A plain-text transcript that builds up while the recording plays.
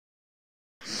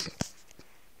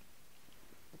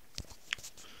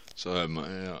So I have my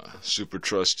super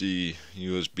trusty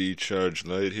USB charge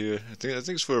light here. I think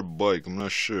it's for a bike. I'm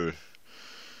not sure.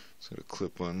 It's got a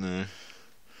clip on there,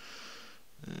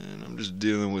 and I'm just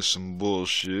dealing with some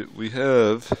bullshit. We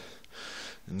have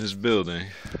in this building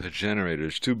a generator.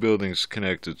 There's two buildings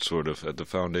connected, sort of, at the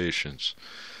foundations.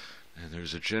 And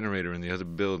there's a generator in the other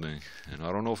building. And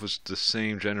I don't know if it's the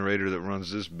same generator that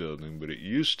runs this building, but it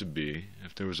used to be,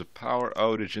 if there was a power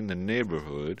outage in the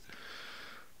neighborhood,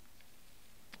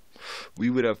 we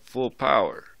would have full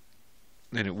power.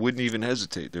 And it wouldn't even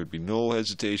hesitate. There would be no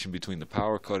hesitation between the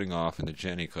power cutting off and the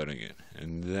Jenny cutting in.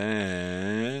 And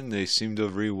then they seem to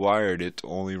have rewired it to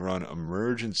only run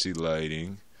emergency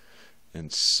lighting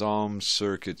and some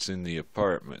circuits in the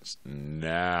apartments.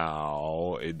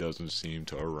 Now it doesn't seem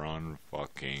to run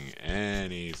fucking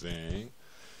anything.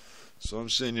 So I'm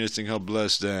sitting here thinking how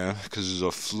blessed I am, because there's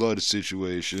a flood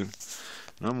situation.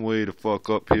 And I'm way the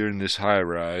fuck up here in this high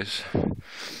rise.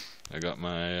 I got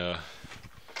my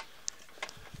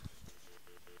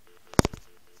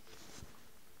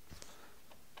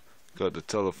got the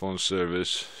telephone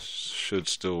service. Should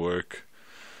still work.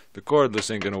 The cordless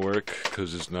ain't gonna work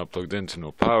because it's not plugged into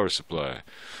no power supply.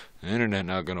 The internet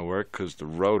not gonna work because the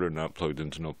router not plugged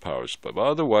into no power supply. But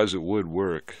otherwise it would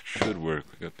work. It should work.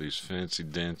 We got these fancy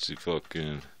dancy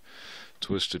fucking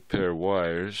twisted pair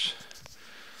wires.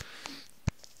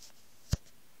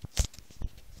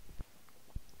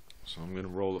 So I'm gonna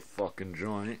roll a fucking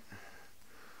joint.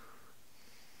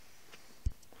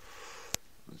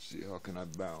 Let's see, how can I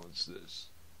balance this?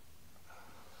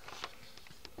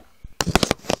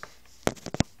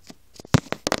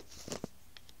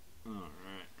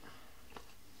 Alright.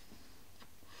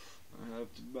 I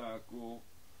have tobacco.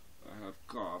 I have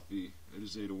coffee. I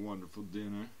just ate a wonderful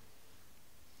dinner.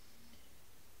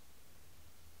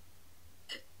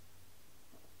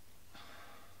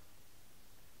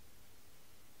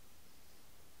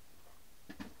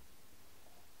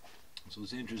 So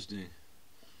it's interesting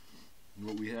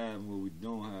what we have and what we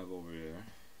don't have over there.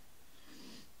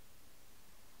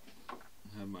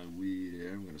 I have my weed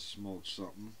here. I'm gonna smoke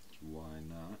something. Why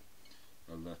not?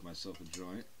 I left myself a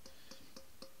joint.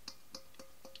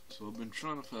 So I've been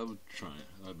trying to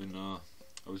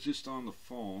I was just on the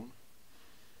phone.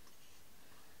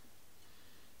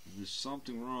 There's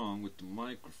something wrong with the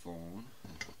microphone,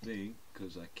 I think,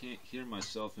 because I can't hear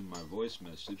myself in my voice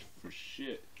message for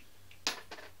shit.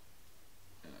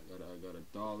 I got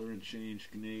a dollar and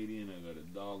change Canadian, I got a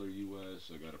dollar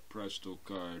US, I got a Presto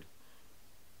card,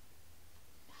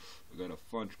 I got a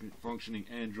functioning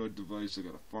Android device, I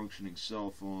got a functioning cell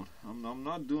phone. I'm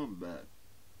not doing bad.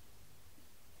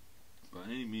 By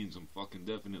any means, I'm fucking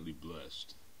definitely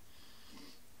blessed.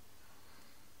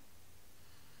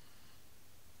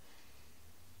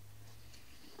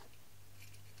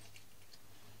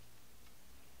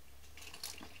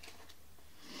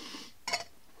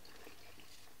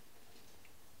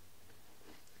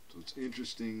 It's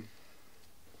interesting.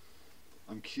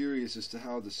 I'm curious as to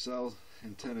how the cell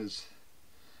antennas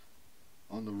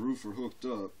on the roof are hooked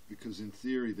up, because in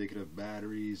theory they could have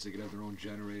batteries, they could have their own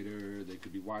generator, they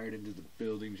could be wired into the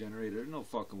building generator. There's no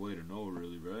fucking way to know,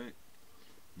 really, right?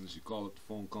 Unless you call up the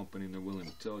phone company and they're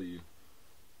willing to tell you.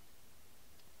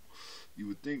 You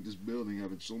would think this building,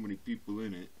 having so many people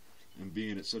in it and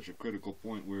being at such a critical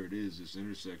point where it is, this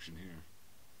intersection here,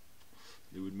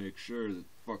 they would make sure that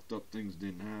fucked up things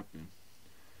didn't happen.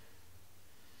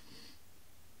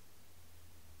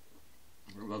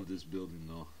 I love this building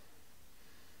though.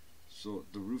 So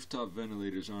the rooftop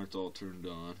ventilators aren't all turned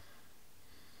on.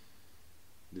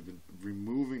 They've been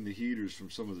removing the heaters from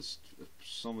some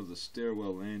of the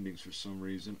stairwell landings for some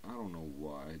reason. I don't know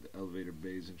why. The elevator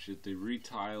bays and shit. They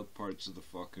retiled parts of the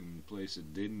fucking place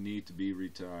that didn't need to be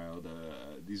retiled.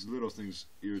 These little things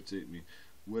irritate me.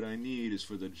 What I need is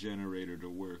for the generator to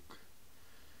work.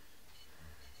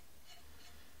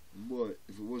 But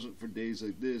if it wasn't for days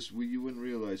like this, you wouldn't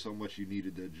realize how much you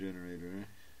needed that generator, eh?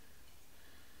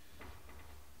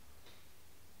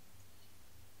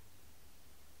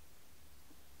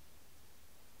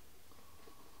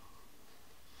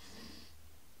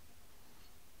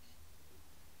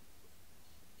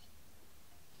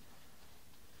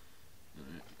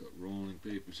 Alright, got rolling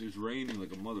papers. It's raining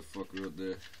like a motherfucker out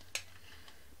there.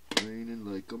 Raining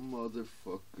like a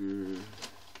motherfucker.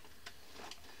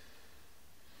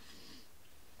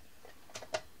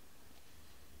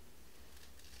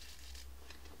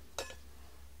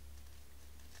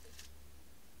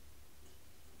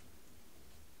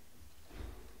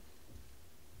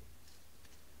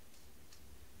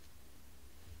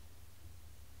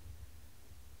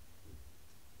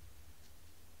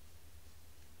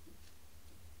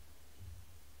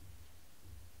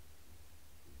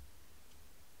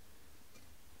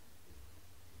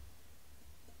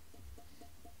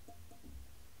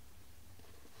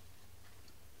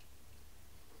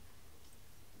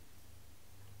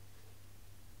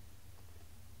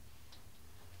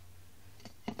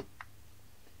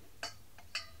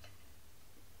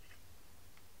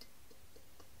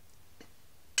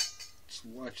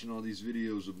 watching all these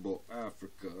videos about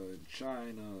Africa and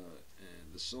China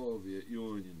and the Soviet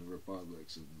Union, the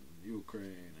republics, and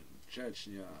Ukraine and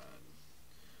Chechnya and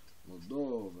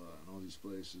Moldova and all these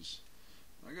places.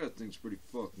 I got things pretty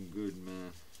fucking good,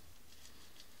 man.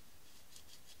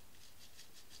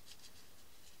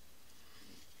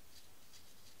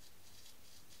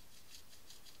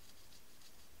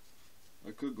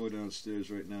 I could go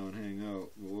downstairs right now and hang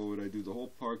out, but what would I do? The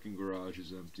whole parking garage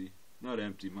is empty. Not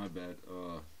empty, my bad.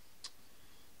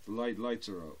 The lights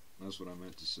are out. That's what I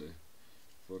meant to say.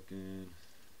 Fucking...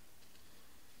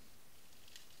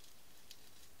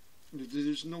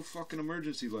 There's no fucking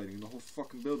emergency lighting in the whole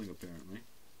fucking building, apparently.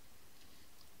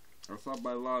 I thought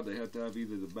by law they had to have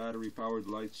either the battery-powered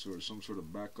lights or some sort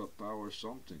of backup power,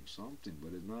 something,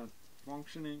 but it's not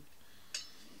functioning.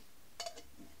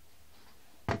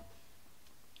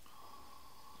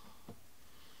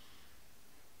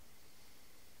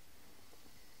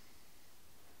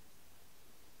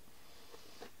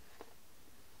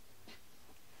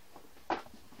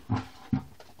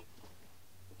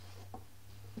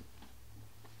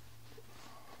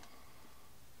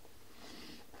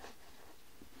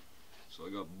 So I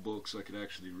got books I could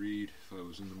actually read if I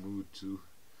was in the mood to.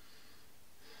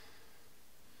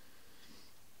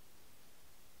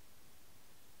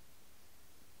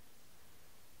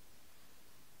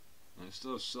 I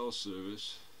still have cell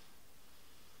service.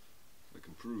 I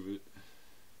can prove it.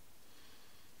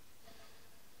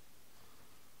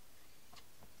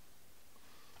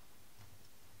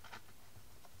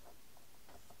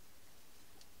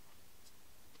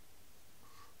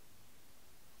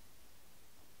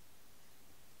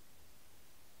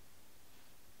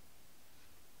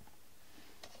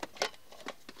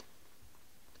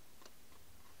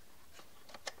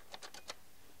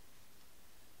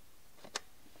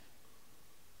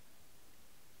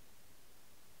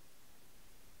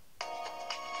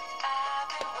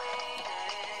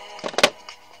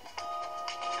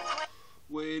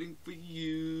 Waiting for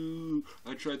you.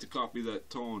 I tried to copy that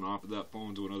tone off of that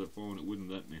phone to another phone. It wouldn't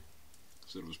let me.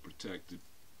 Said it was protected.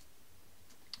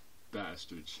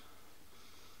 Bastards.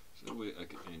 Is there a way I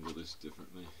could angle this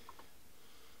differently?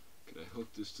 Could I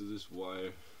hook this to this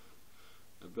wire?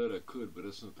 I bet I could, but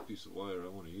that's not the piece of wire I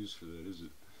want to use for that, is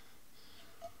it?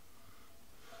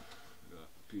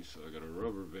 I got a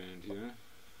rubber band here.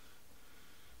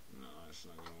 No, it's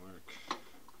not gonna work.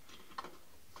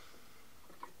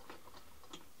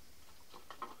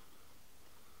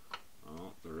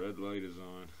 Oh, the red light is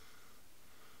on.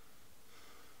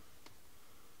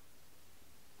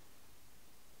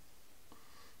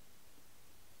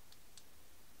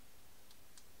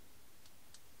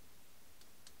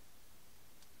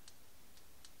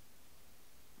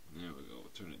 There we go,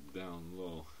 turn it down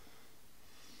low.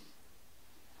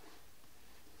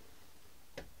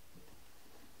 I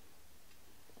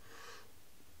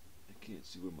can't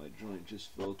see where my joint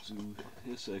just fell to.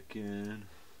 Yes, I can.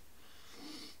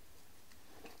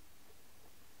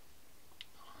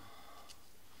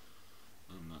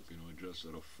 I'm not going to adjust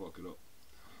that, I'll fuck it up.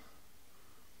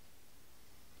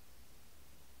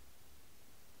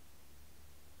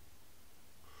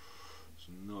 There's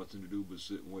nothing to do but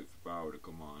sit and wait for power to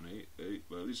come on. Hey,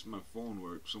 but at least my phone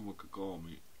works. Someone could call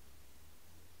me.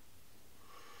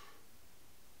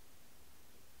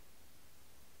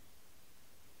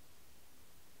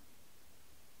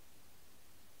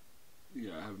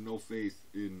 Yeah, I have no faith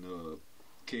in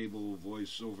cable,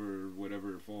 voice over,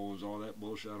 whatever, phones, all that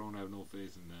bullshit. I don't have no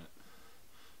faith in that.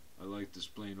 I like this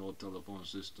plain old telephone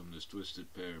system, this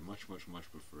twisted pair, much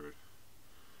preferred.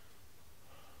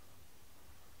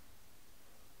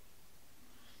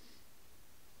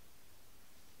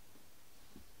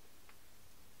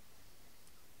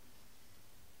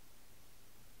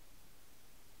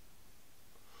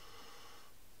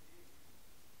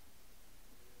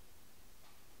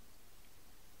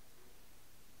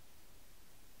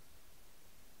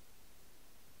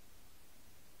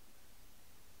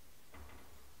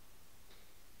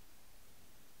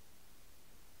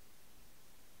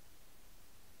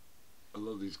 I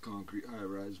love these concrete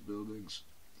high-rise buildings.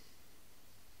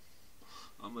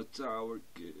 I'm a tower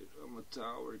kid. I'm a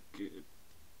tower kid.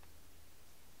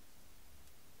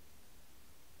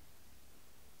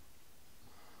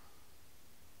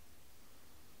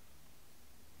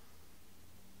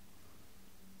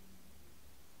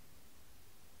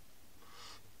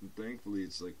 And thankfully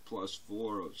it's like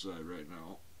 +4 outside right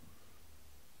now.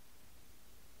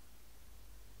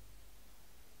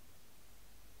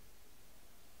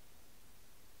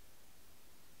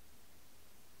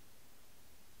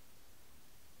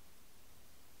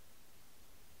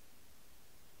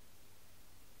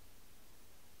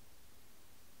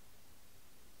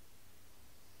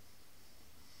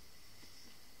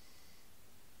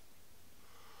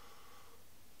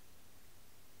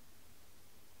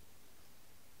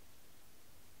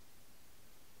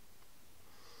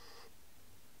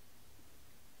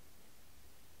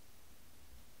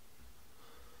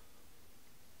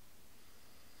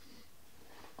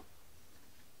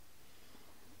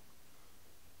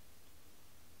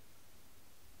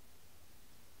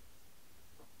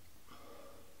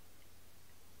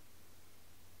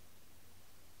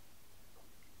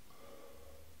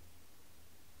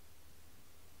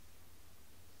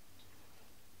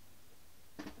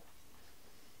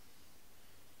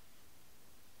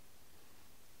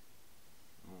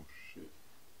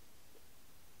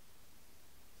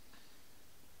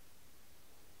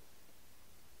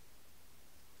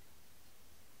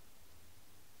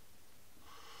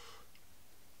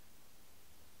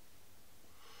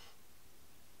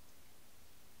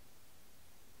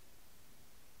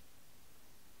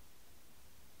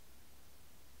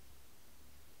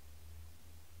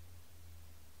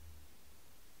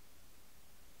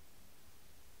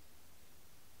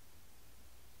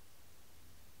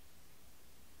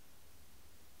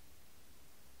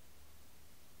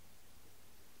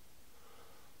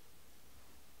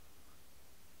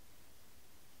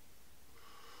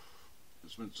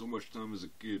 spent so much time as a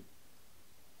kid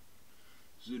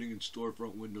sitting in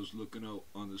storefront windows looking out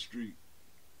on the street,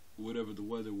 whatever the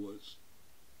weather was.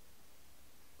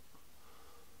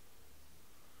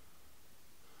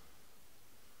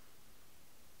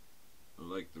 I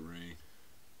like the rain.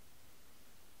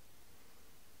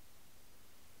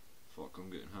 Fuck, I'm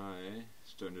getting high, eh?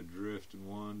 Starting to drift and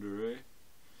wander, eh?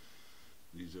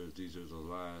 These are the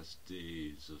last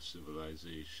days of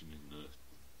civilization in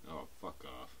the... Oh, fuck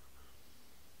off.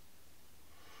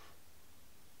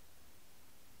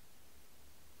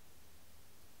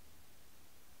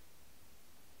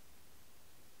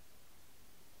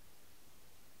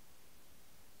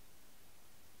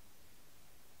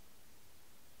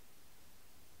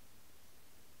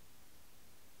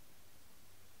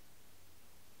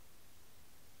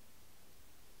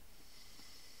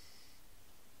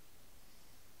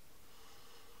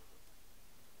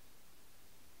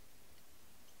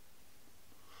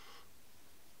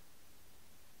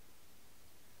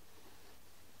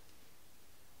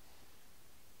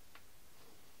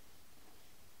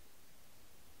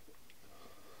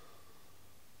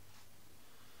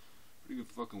 Pretty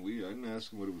good fucking weed. I didn't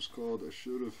ask him what it was called. I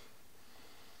should have.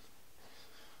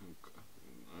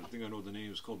 I think I know the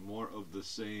name. It's called More of the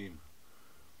Same.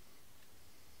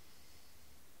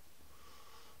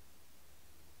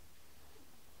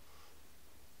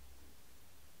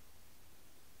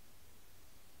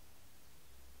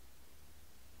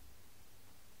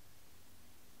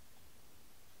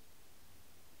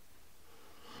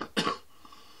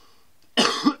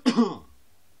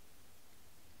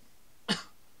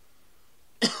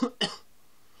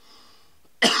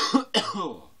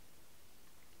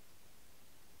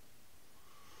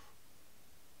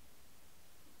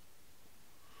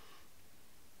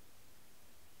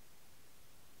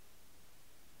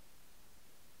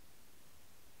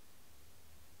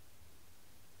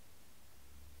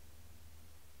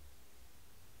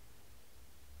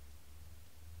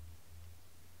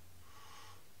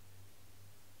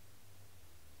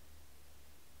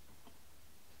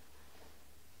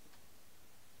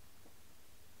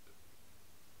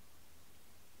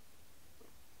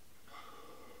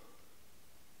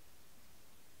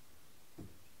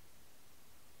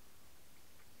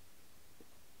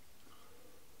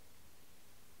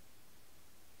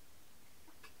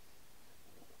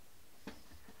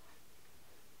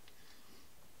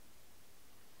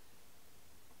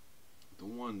 The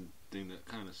one thing that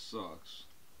kind of sucks,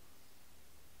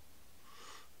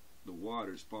 the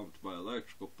water's pumped by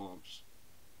electrical pumps,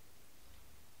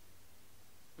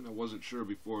 and I wasn't sure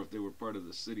before if they were part of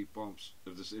the city pumps,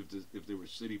 if they were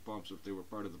city pumps, if they were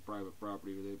part of the private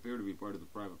property. They appear to be part of the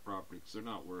private property because they're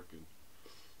not working.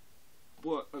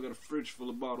 But I got a fridge full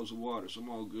of bottles of water, so I'm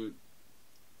all good.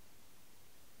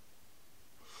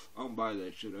 I don't buy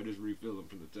that shit. I just refill them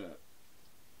from the tap.